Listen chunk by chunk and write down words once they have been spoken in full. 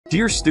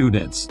Dear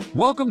students,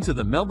 welcome to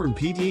the Melbourne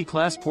PTE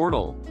class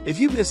portal. If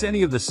you miss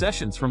any of the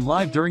sessions from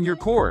live during your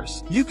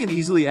course, you can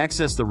easily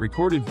access the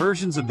recorded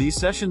versions of these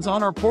sessions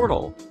on our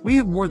portal. We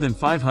have more than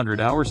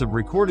 500 hours of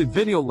recorded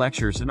video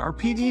lectures in our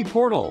PTE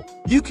portal.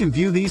 You can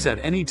view these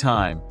at any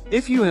time.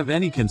 If you have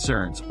any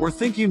concerns or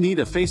think you need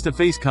a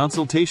face-to-face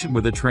consultation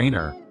with a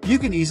trainer, you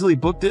can easily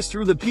book this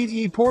through the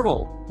PTE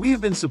portal. We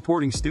have been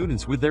supporting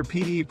students with their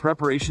PTE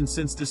preparation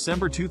since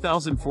December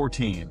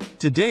 2014.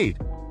 To date,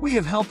 we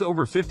have helped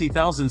over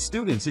 50,000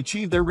 students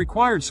achieve their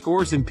required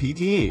scores in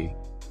PTE.